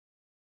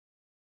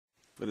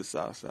For the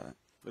south side.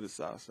 For the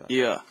south side.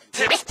 Yeah.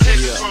 Texas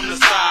from the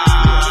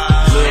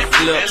side. Little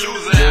flip. And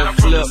Louisiana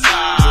from the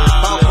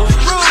side.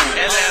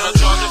 Atlanta,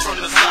 Georgia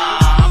from the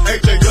side.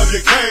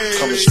 H.A.W.K.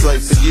 Coming straight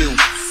for you.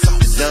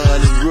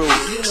 Done and Rue.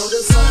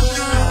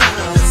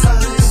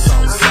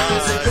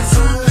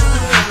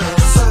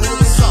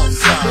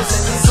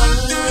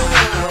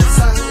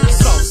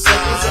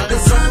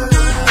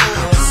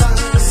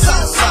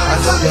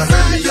 You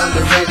heard me on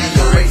the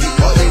radio,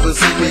 or even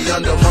see me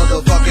on the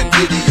motherfucking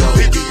video.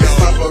 It's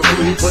Papa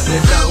Rudy putting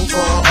it down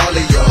for all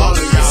of y'all.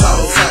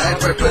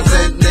 Southside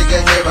represent, nigga,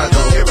 here I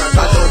go.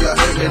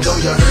 I know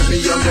you heard me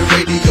on the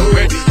radio,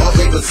 or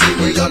even see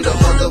me on the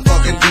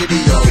motherfucking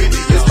video.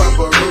 It's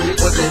Papa Rudy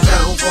putting it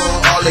down for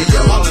all of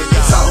y'all.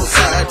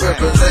 Southside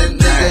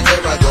represent, nigga,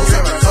 here I go.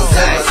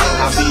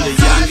 I'll be the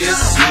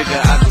youngest nigga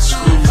I can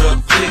screw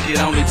up quick. It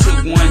only took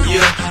 1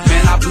 year,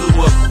 man, I blew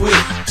up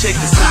quick. Check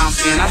the sound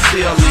scan, I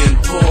sell in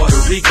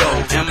Puerto Rico,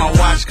 and my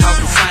watch cost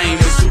the same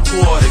as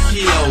 2/4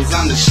 kilos.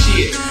 I'm the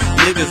shit.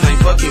 Niggas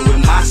ain't fucking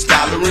with my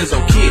style.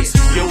 Lorenzo kicks.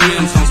 Your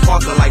rims don't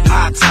sparkle like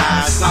my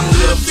tires. I'm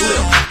Lil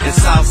Flip, and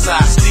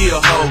Southside still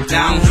hold.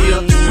 Down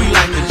here, we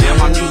like to jam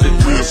our music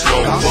real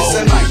slow. I'm just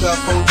a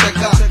microphone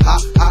checker.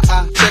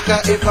 Checker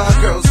if a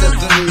girl steps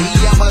to me,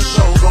 I'm a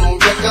show gon'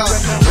 wreck her.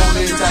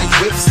 Rolling tight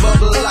whips,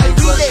 bubble like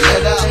flush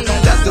leather.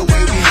 That's the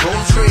way we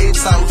roll straight.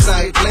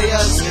 Southside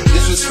players,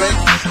 disrespect,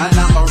 and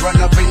I'ma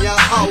run up in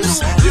your house.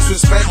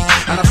 Disrespect,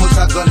 and I put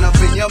a gun up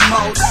in your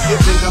mouth. You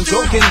think I'm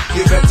joking?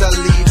 You better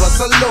leave us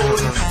alone.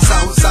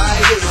 Southside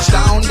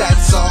H-Town,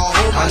 that's all.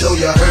 I know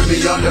you heard me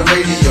on the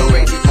radio,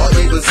 or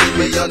even see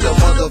me on the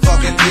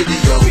motherfucking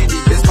video.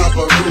 It's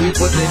Papa Rudy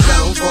putting it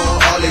down for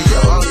all of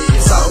y'all.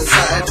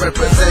 Southside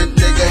represent,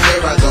 nigga,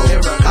 here I go.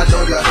 I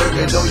know you heard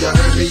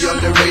me on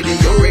the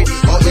radio,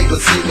 or even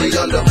see me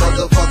on the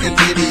motherfucking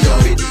video.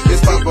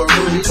 It's Papa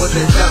Rudy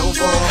putting it down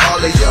for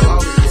all of y'all.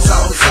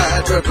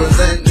 Southside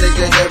represent,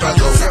 nigga, here I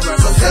go.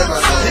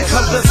 Here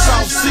comes the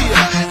South Seer,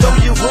 throw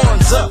your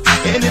ones up.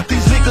 And if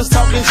these niggas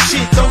talking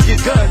shit, throw your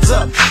guns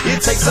up.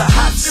 It takes a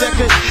hot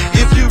second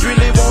if you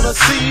really wanna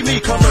see me.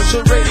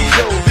 Commercial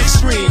radio, big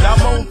screen,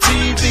 I'm on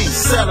TV,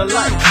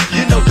 satellite.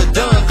 You know the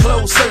done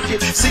closed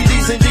circuit,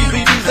 CDs and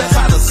DVDs, that's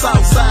how the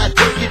Southside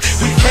work it.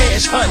 We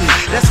cash hunting,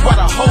 that's why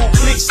the whole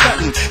clique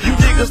stunting. You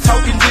niggas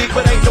talking big,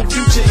 but ain't no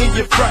future in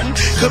your frontin'.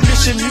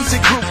 Commission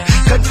music group,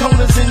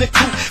 components in the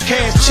coop,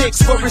 cash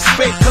checks for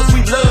respect, cause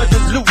we love to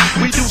loot.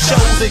 We do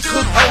shows and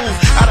cook O's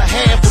out of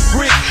half a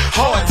brick.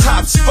 Hard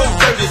tops,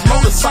 430s,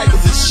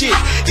 motorcycles and shit.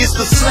 It's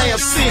the Slam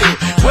City,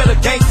 where the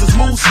gangsters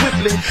move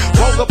swiftly.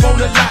 Walk up on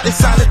the lot and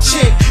sign a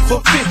check for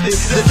 50.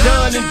 The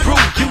Dunn and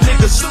Brew, you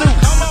niggas stoop.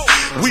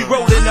 We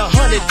rollin'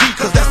 100 deep,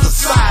 cause that's the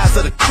size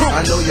of the crew.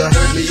 I know you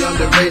heard me on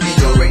the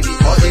radio,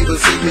 or even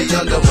see me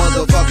on the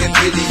motherfucking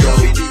video.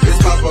 It's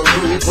Papa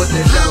Rudy putting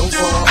it down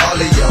for all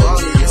of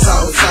y'all.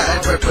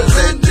 Southside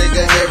represent,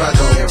 nigga, here I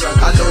go.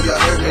 I know you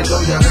heard me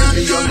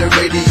on the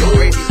radio,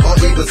 or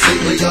even see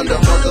me on the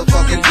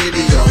motherfucking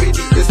video.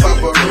 It's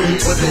Papa Rudy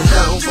putting it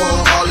down for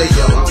all of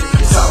y'all.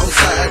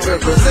 Southside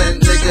represent,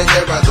 nigga,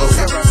 here I go.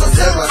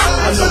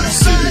 I know you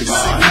see me,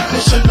 man.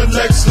 Pushing the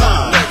next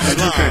line, and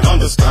you can't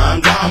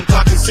understand why I'm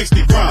clocking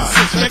 60 rhymes.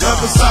 Check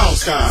out the sound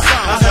sky.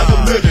 I have a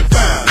million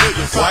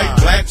fans, white,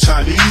 black,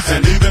 Chinese,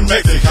 and even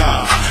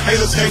Mexican.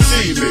 Haters can't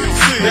see me,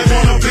 they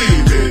wanna be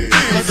me.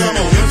 Cause I'm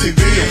on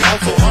MTV and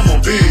also I'm on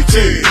BT.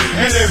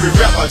 And every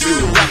rap I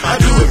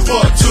do it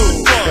for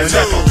two. And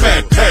that's